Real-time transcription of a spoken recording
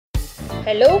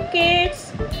Hello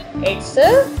kids, it's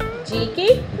a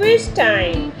GK quiz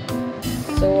time.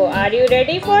 So are you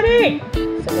ready for it?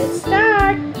 So let's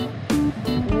start.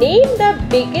 Name the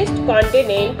biggest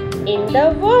continent in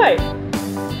the world.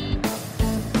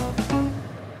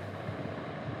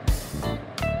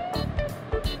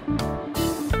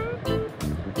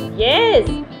 Yes,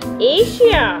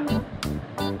 Asia.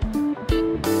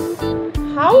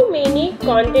 How many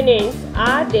continents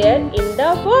are there in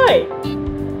the world?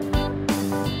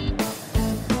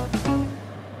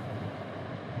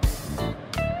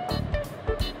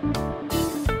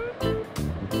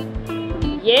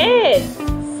 Yes,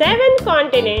 7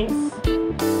 continents.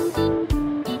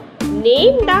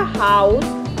 Name the house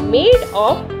made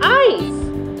of ice.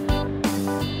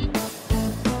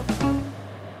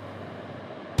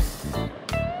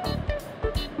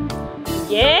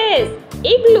 Yes,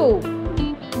 igloo.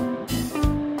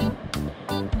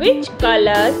 Which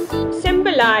color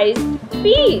symbolized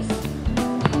peace?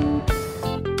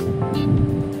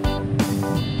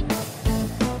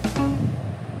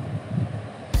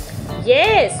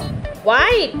 Yes,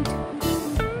 white.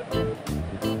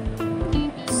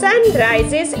 Sun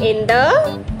rises in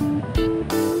the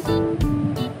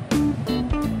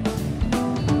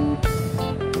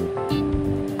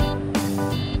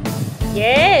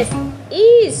Yes,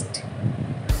 east.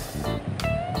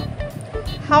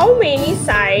 How many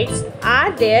sides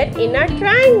are there in a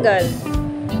triangle?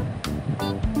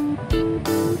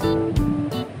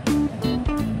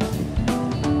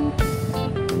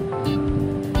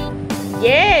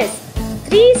 Yes,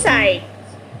 3 sides.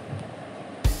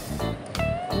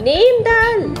 Name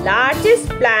the largest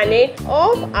planet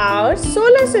of our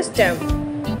solar system.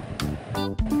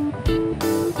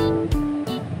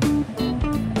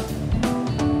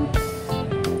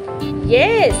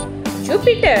 Yes,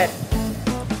 Jupiter.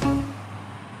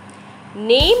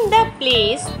 Name the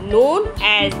place known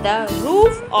as the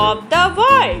roof of the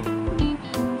world.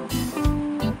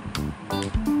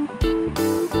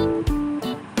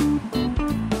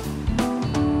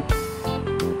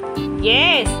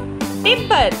 Yes,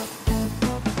 Tibet.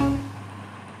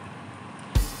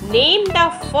 Name the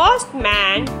first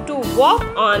man to walk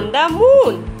on the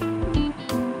moon.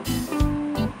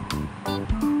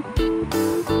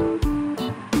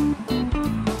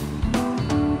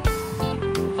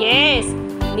 Yes,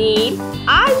 Neil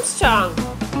Armstrong.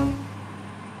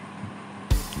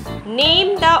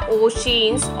 Name the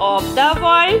oceans of the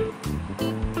world.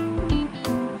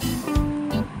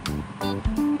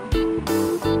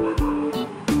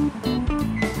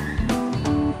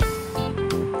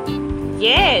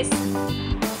 Yes,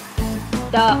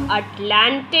 the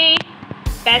Atlantic,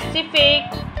 Pacific,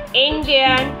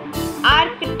 Indian,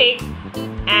 Arctic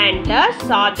and the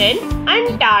Southern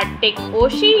Antarctic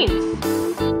Oceans.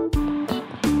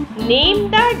 Name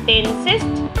the densest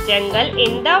jungle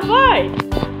in the world.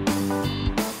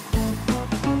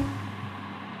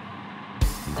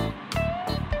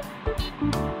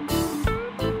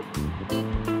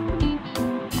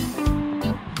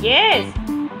 Yes,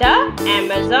 the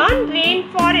Amazon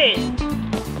rainforest.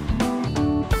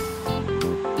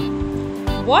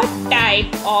 What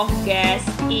type of gas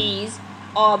is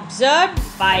observed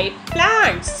by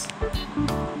plants?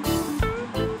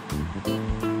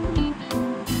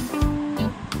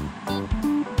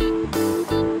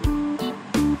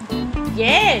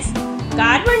 Yes,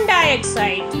 carbon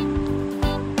dioxide.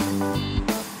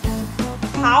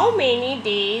 How many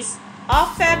days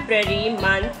of February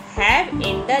month have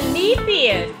in the leap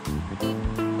year?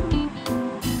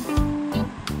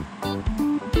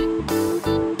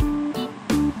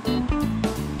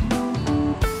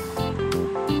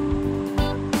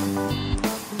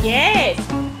 Yes,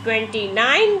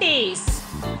 29 days.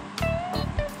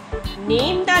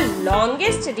 Name the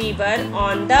longest river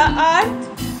on the earth.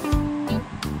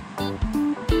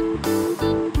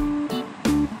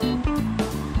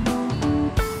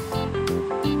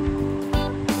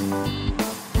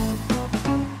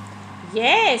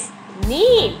 Yes,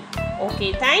 Nile.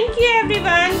 Okay, thank you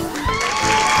everyone.